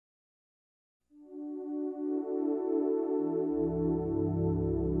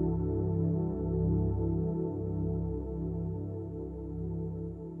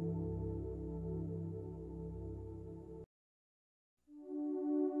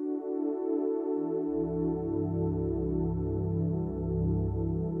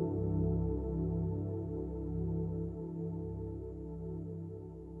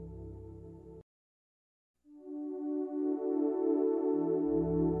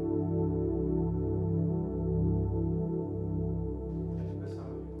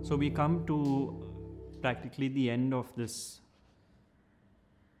So we come to practically the end of this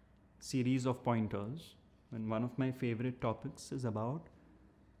series of pointers, and one of my favorite topics is about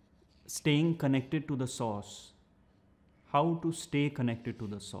staying connected to the source. How to stay connected to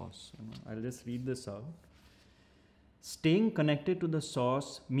the source. I'll just read this out. Staying connected to the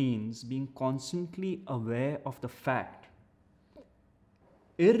source means being constantly aware of the fact,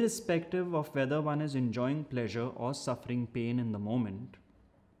 irrespective of whether one is enjoying pleasure or suffering pain in the moment,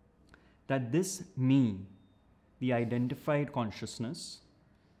 that this me, the identified consciousness,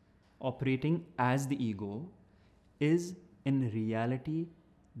 operating as the ego, is in reality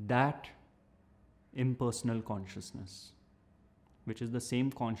that impersonal consciousness, which is the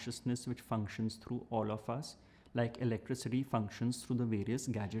same consciousness which functions through all of us, like electricity functions through the various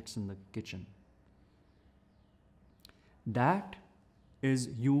gadgets in the kitchen. That is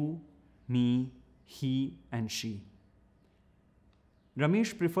you, me, he, and she.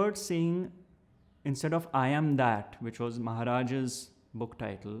 Ramesh preferred saying, instead of I am that, which was Maharaj's book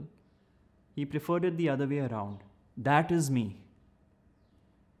title, he preferred it the other way around. That is me.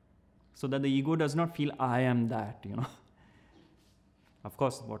 So that the ego does not feel I am that, Of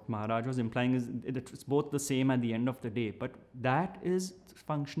course, what Maharaj was implying is it's both the same at the end of the day, but that is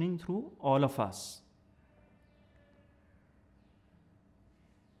functioning through all of us.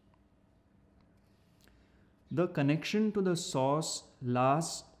 The connection to the source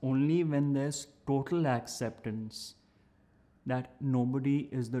lasts only when there's total acceptance that nobody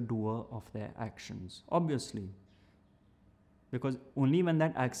is the doer of their actions. Obviously. Because only when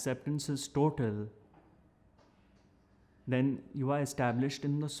that acceptance is total, then you are established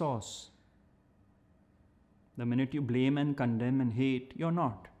in the source. The minute you blame and condemn and hate, you're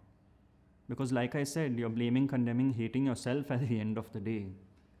not. Because like I said, you're blaming, condemning, hating yourself at the end of the day.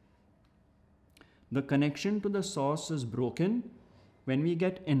 The connection to the source is broken when we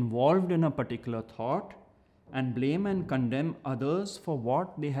get involved in a particular thought and blame and condemn others for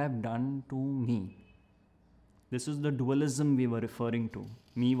what they have done to me. This is the dualism we were referring to,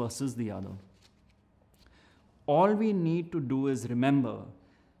 me versus the other. All we need to do is remember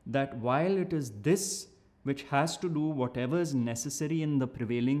that while it is this which has to do whatever is necessary in the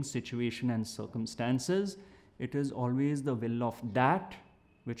prevailing situation and circumstances, it is always the will of that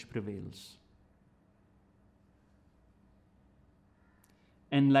which prevails.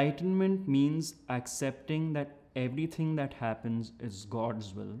 Enlightenment means accepting that everything that happens is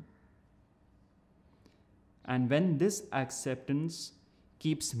God's will. And when this acceptance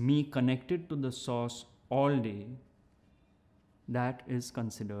keeps me connected to the source all day, that is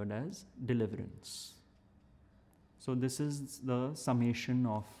considered as deliverance. So this is the summation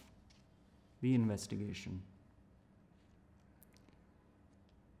of the investigation.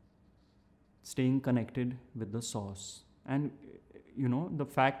 Staying connected with the source. And the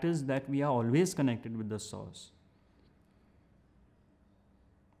fact is that we are always connected with the source.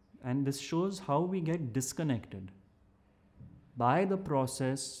 And this shows how we get disconnected by the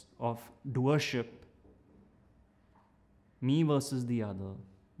process of doership, me versus the other,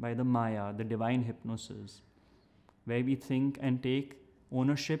 by the Maya, the divine hypnosis, where we think and take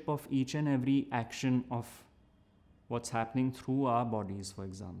ownership of each and every action of what's happening through our bodies, for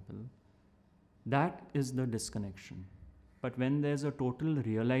example. That is the disconnection. But when there's a total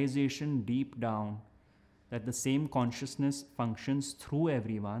realization deep down that the same consciousness functions through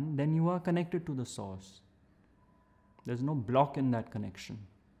everyone, then you are connected to the source. There's no block in that connection.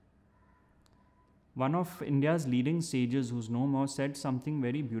 One of India's leading sages, who's no more, said something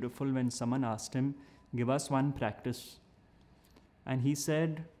very beautiful when someone asked him, give us one practice. And he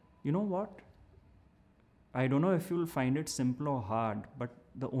said, you know what? I don't know if you'll find it simple or hard, but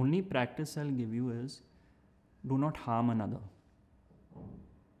the only practice I'll give you is, do not harm another.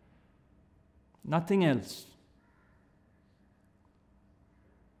 Nothing else.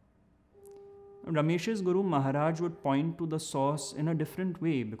 Ramesh's Guru Maharaj would point to the source in a different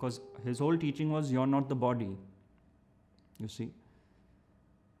way, because his whole teaching was, you're not the body. You see.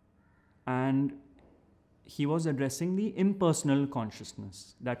 And he was addressing the impersonal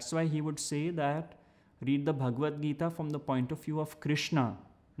consciousness. That's why he would say that read the Bhagavad Gita from the point of view of Krishna,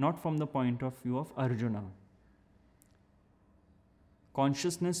 not from the point of view of Arjuna.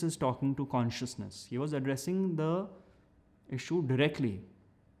 Consciousness is talking to consciousness. He was addressing the issue directly.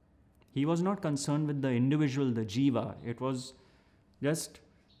 He was not concerned with the individual, the jiva. It was just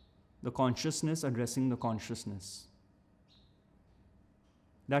the consciousness addressing the consciousness.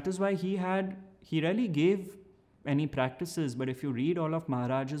 That is why he rarely gave any practices, but if you read all of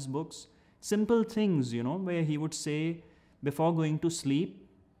Maharaj's books, simple things, where he would say, before going to sleep,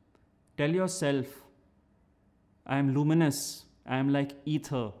 tell yourself, I am luminous, I am like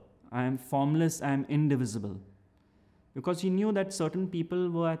ether, I am formless, I am indivisible. Because he knew that certain people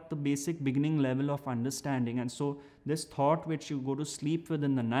were at the basic beginning level of understanding, and so this thought which you go to sleep with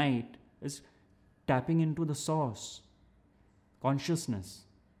in the night is tapping into the source, consciousness.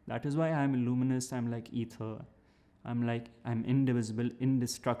 That is why I am luminous, I am like ether, I'm indivisible,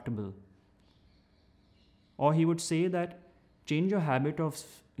 indestructible. Or he would say that change your habit of,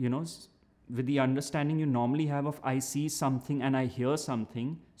 with the understanding you normally have of I see something and I hear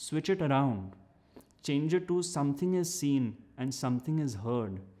something, switch it around. Change it to something is seen and something is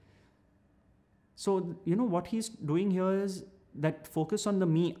heard. So, what he's doing here is that focus on the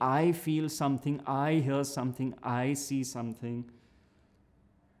me. I feel something, I hear something, I see something.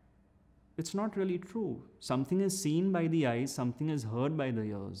 It's not really true. Something is seen by the eyes, something is heard by the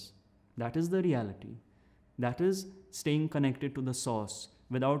ears. That is the reality. That is staying connected to the source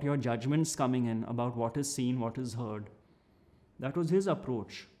without your judgments coming in about what is seen, what is heard. That was his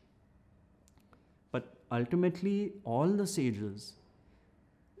approach. But ultimately, all the sages,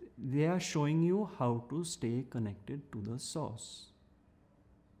 they are showing you how to stay connected to the source.